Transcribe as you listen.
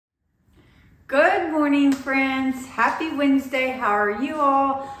Good morning, friends. Happy Wednesday. How are you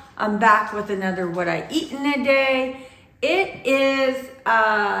all? I'm back with another What I Eat in a Day. It's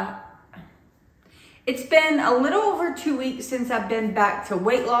been a little over 2 weeks since I've been back to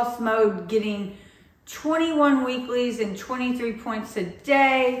weight loss mode, getting 21 weeklies and 23 points a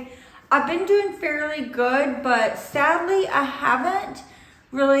day. I've been doing fairly good, but sadly, I haven't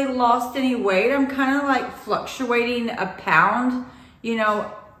really lost any weight. I'm kind of like fluctuating a pound,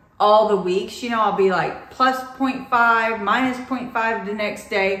 all the weeks. I'll be like plus 0.5, minus 0.5 the next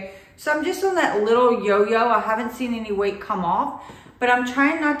day. So I'm just on that little yo-yo. I haven't seen any weight come off, but I'm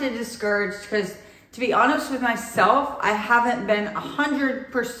trying not to discourage because, to be honest with myself, I haven't been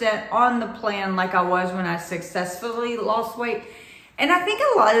 100% on the plan like I was when I successfully lost weight. And I think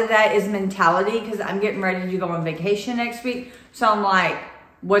a lot of that is mentality because I'm getting ready to go on vacation next week. So I'm like,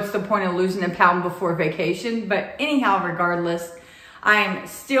 what's the point of losing a pound before vacation? But anyhow, regardless, I'm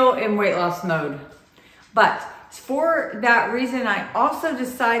still in weight loss mode. But for that reason, I also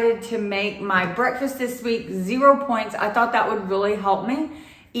decided to make my breakfast this week 0 points. I thought that would really help me.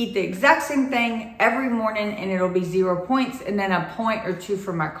 Eat the exact same thing every morning and it'll be 0 points, and then a point or two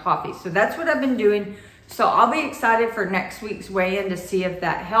for my coffee. So that's what I've been doing. So I'll be excited for next week's weigh-in to see if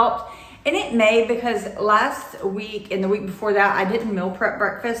that helped. And it may, because last week and the week before that, I didn't meal prep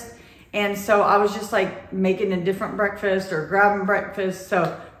breakfast. And so I was just like making a different breakfast or grabbing breakfast.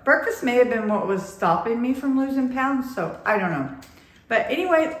 So breakfast may have been what was stopping me from losing pounds. So I don't know. But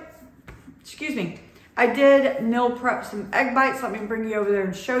anyway, excuse me. I did meal prep some egg bites. Let me bring you over there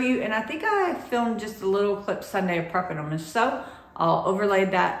and show you. And I think I filmed just a little clip Sunday of prepping them. So I'll overlay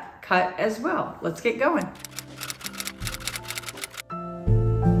that cut as well. Let's get going.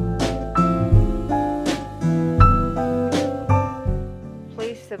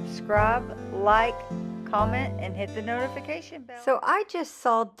 Subscribe, like, comment, and hit the notification bell. So I just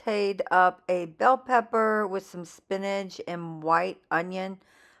sauteed up a bell pepper with some spinach and white onion.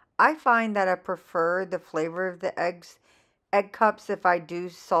 I find that I prefer the flavor of the egg cups if I do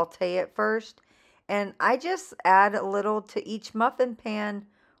saute it first. And I just add a little to each muffin pan,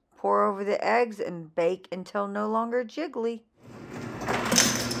 pour over the eggs, and bake until no longer jiggly.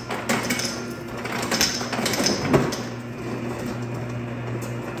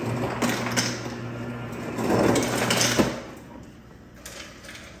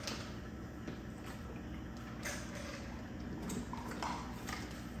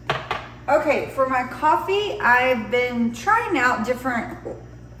 Okay, for my coffee, I've been trying out different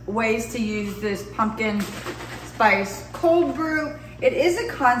ways to use this pumpkin spice cold brew. It is a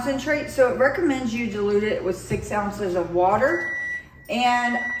concentrate, so it recommends you dilute it with 6 ounces of water.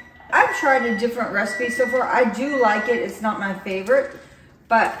 And I've tried a different recipe so far. I do like it. It's not my favorite.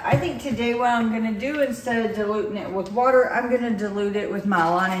 But I think today what I'm going to do, instead of diluting it with water, I'm going to dilute it with my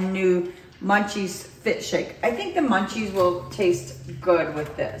Alana New Munchies Fit Shake. I think the Munchies will taste good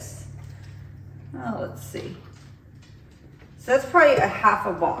with this. Oh, let's see. So that's probably a half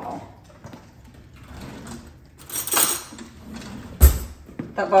a bottle.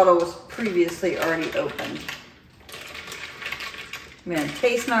 That bottle was previously already opened. I'm gonna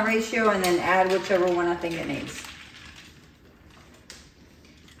taste my ratio and then add whichever one I think it needs.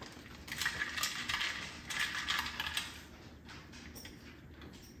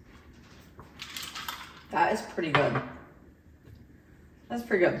 That is pretty good. That's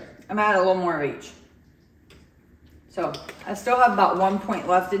pretty good. I'm gonna add a little more of each. So I still have about 1 point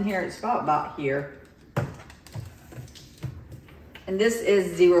left in here. It's about here. And this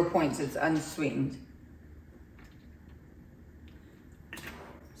is 0 points. It's unsweetened.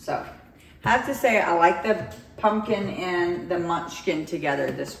 So I have to say I like the pumpkin and the munchkin together.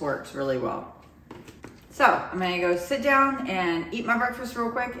 This works really well. So I'm gonna go sit down and eat my breakfast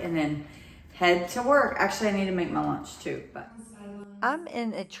real quick and then head to work. Actually, I need to make my lunch too, but I'm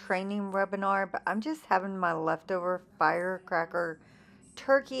in a training webinar, but I'm just having my leftover firecracker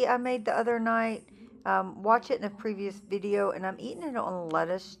turkey I made the other night. Watch it in a previous video, and I'm eating it on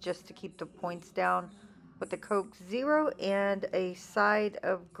lettuce just to keep the points down with the Coke Zero and a side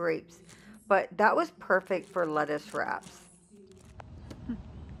of grapes. But that was perfect for lettuce wraps.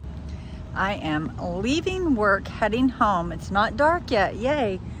 I am leaving work, heading home. It's not dark yet,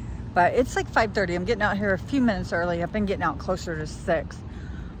 yay. But it's like 5:30. I'm getting out here a few minutes early. I've been getting out closer to 6.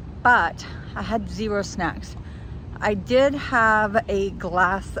 But I had 0 snacks. I did have a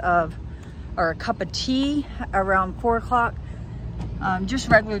glass of, or a cup of tea around 4 o'clock. Just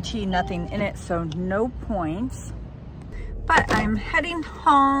regular tea, nothing in it, so no points. But I'm heading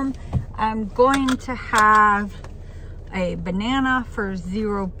home. I'm going to have a banana for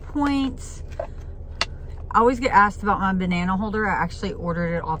 0 points. I always get asked about my banana holder. I actually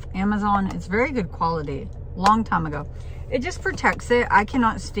ordered it off Amazon. It's very good quality, long time ago. It just protects it. I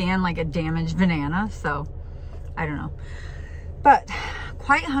cannot stand like a damaged banana, so I don't know. But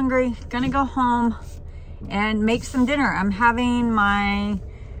quite hungry, gonna go home and make some dinner. I'm having my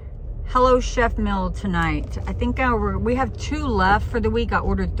Hello Chef meal tonight. I think we have 2 left for the week. I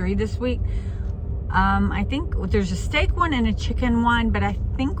ordered 3 this week. I think there's a steak one and a chicken one, but I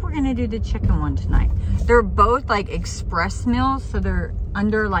think we're gonna do the chicken one tonight. They're both like express meals, so they're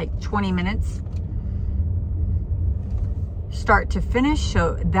under like 20 minutes start to finish,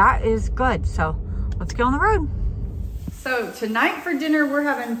 so that is good. So let's get on the road. So tonight for dinner, we're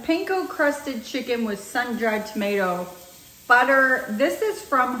having panko crusted chicken with sun-dried tomato, butter. This is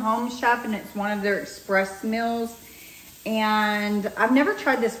from Home Chef and it's one of their express meals. And I've never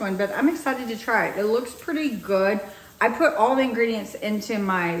tried this one, but I'm excited to try it. It looks pretty good. I put all the ingredients into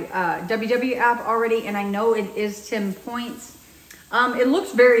my WW app already, and I know it is 10 points. It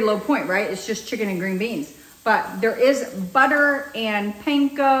looks very low point, right? It's just chicken and green beans. But there is butter and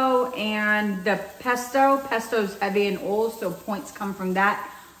panko and the pesto. Pesto's heavy in oil, so points come from that,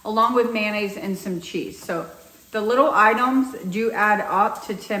 along with mayonnaise and some cheese. So the little items do add up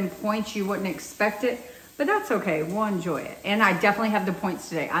to 10 points. You wouldn't expect it, but that's okay. We'll enjoy it. And I definitely have the points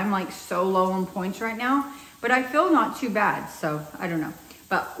today. I'm like so low on points right now, but I feel not too bad. So I don't know.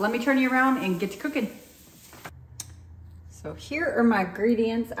 But let me turn you around and get to cooking. So here are my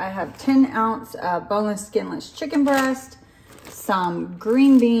ingredients. I have 10 ounce boneless, skinless chicken breast, some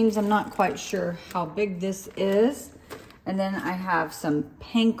green beans. I'm not quite sure how big this is. And then I have some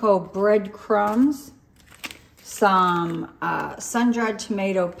panko breadcrumbs, some sun-dried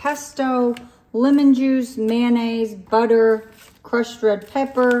tomato pesto, lemon juice, mayonnaise, butter, crushed red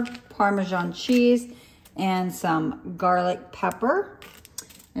pepper, Parmesan cheese, and some garlic pepper.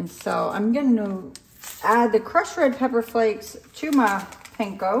 And so I'm going to add the crushed red pepper flakes to my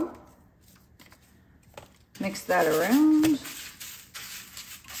panko. Mix that around. And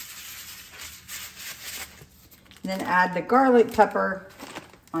then add the garlic pepper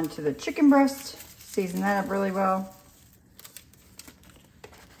onto the chicken breast. Season that up really well.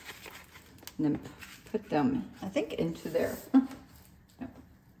 And then put them, I think, into there. Yep.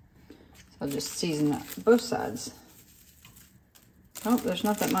 So I'll just season that both sides. Oh, there's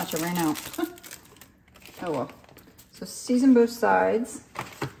not that much. I ran out. Oh well. So season both sides.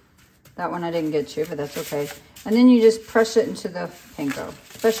 That one I didn't get to, but that's okay. And then you just press it into the panko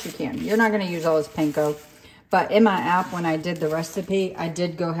best you can. You're not going to use all this panko, but in my app when I did the recipe, I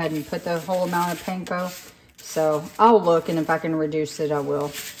did go ahead and put the whole amount of panko. So I'll look, and if I can reduce it, I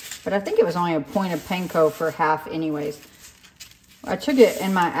will. But I think it was only a point of panko for half anyways. I took it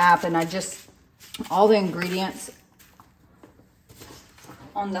in my app and I just, all the ingredients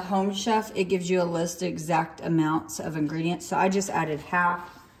on the Home Chef, it gives you a list of exact amounts of ingredients. So I just added half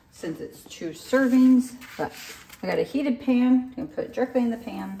since it's 2 servings. But I got a heated pan. I'm gonna put it directly in the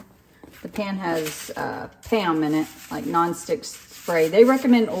pan. The pan has Pam in it, like non-stick spray. They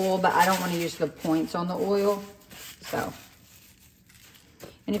recommend oil, but I don't want to use the points on the oil. So,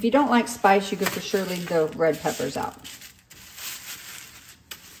 and if you don't like spice, you could for sure leave the red peppers out.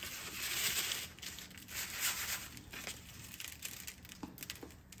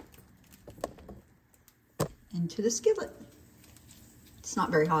 Into the skillet. It's not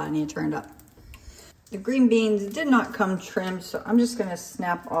very hot. I need to turn it up. The green beans did not come trimmed, so I'm just going to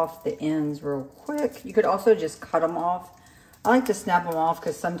snap off the ends real quick. You could also just cut them off. I like to snap them off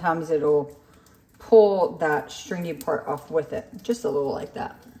because sometimes it'll pull that stringy part off with it. Just a little like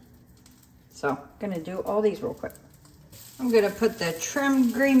that. So I'm going to do all these real quick. I'm going to put the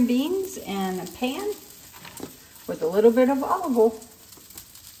trimmed green beans in a pan with a little bit of olive oil.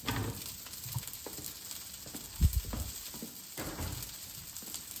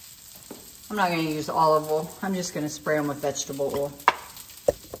 I'm not going to use olive oil. I'm just going to spray them with vegetable oil.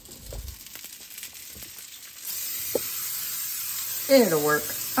 It'll work.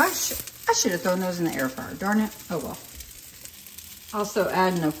 I should have thrown those in the air fryer. Darn it. Oh well. Also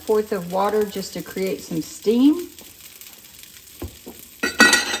adding 1/4 of water just to create some steam.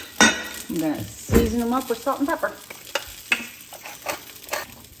 I'm going to season them up with salt and pepper.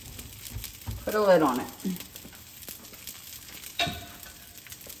 Put a lid on it.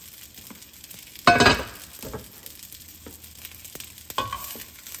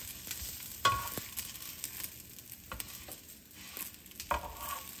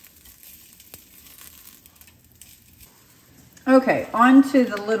 Okay, on to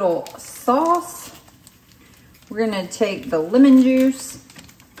the little sauce. We're going to take the lemon juice.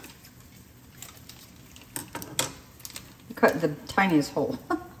 Cut the tiniest hole.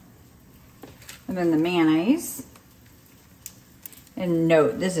 And then the mayonnaise. And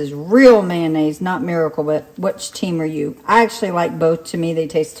note, this is real mayonnaise, not Miracle, but which team are you? I actually like both. To me, they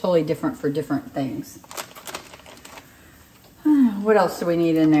taste totally different for different things. What else do we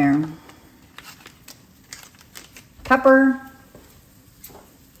need in there? Pepper.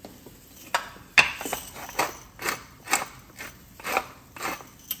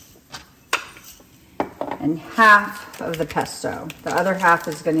 And half of the pesto. The other half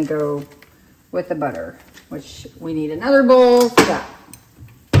is going to go with the butter, which we need another bowl for that.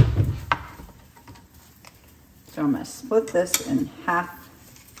 So I'm going to split this in half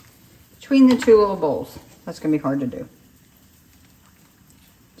between the two little bowls. That's going to be hard to do.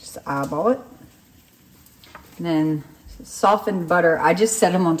 Just eyeball it. And then softened butter. I just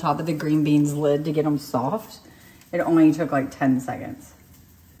set them on top of the green beans lid to get them soft. It only took like 10 seconds.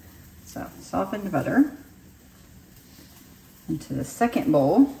 So softened butter into the second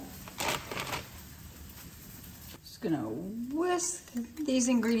bowl. Just gonna whisk these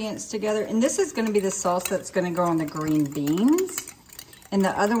ingredients together. And this is gonna be the sauce that's gonna go on the green beans. And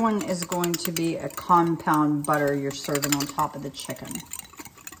the other one is going to be a compound butter you're serving on top of the chicken.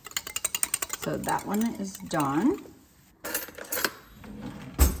 So that one is done.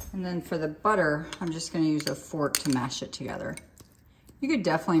 And then for the butter, I'm just gonna use a fork to mash it together. You could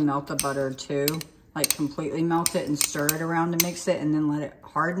definitely melt the butter too, like completely melt it and stir it around to mix it and then let it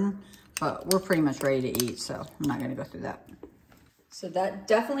harden. But we're pretty much ready to eat, so I'm not gonna go through that. So that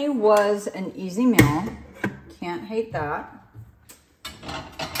definitely was an easy meal. Can't hate that.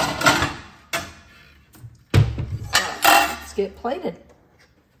 So let's get plated.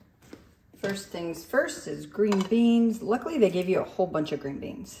 First things first is green beans. Luckily they gave you a whole bunch of green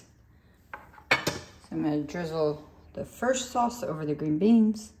beans. So I'm gonna drizzle the first sauce over the green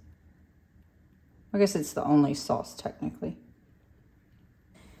beans. I guess it's the only sauce technically.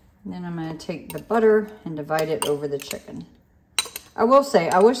 And then I'm gonna take the butter and divide it over the chicken. I will say,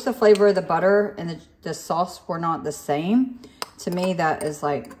 I wish the flavor of the butter and the sauce were not the same. To me, that is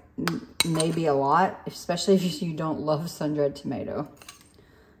like maybe a lot, especially if you don't love sun-dried tomato.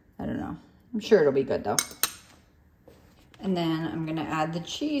 I don't know. I'm sure it'll be good though. And then I'm gonna add the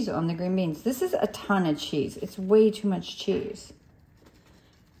cheese on the green beans. This is a ton of cheese. It's way too much cheese.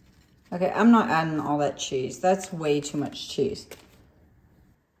 Okay, I'm not adding all that cheese. That's way too much cheese.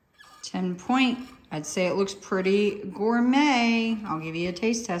 10 point. I'd say it looks pretty gourmet. I'll give you a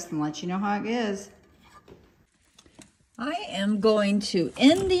taste test and let you know how it is. I am going to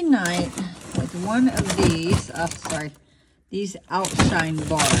end the night with one of these, these Outshine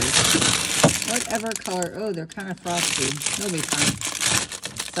bars. Whatever color, oh, they're kind of frosty. They'll be fine.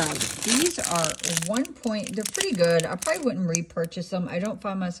 So these are 1 point, they're pretty good. I probably wouldn't repurchase them. I don't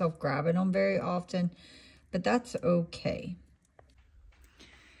find myself grabbing them very often, but that's okay.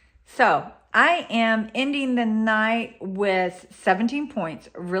 So I am ending the night with 17 points,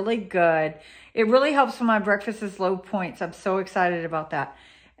 really good. It really helps when my breakfast is low points. I'm so excited about that.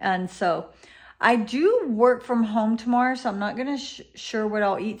 And so I do work from home tomorrow, so I'm not going to sure what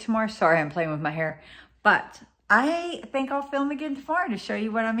I'll eat tomorrow. Sorry, I'm playing with my hair. But I think I'll film again tomorrow to show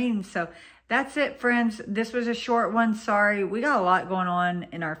you what I'm eating. So that's it, friends. This was a short one. Sorry, we got a lot going on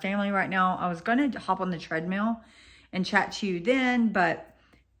in our family right now. I was going to hop on the treadmill and chat to you then, but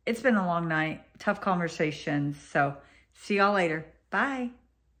it's been a long night. Tough conversations. So see y'all later. Bye.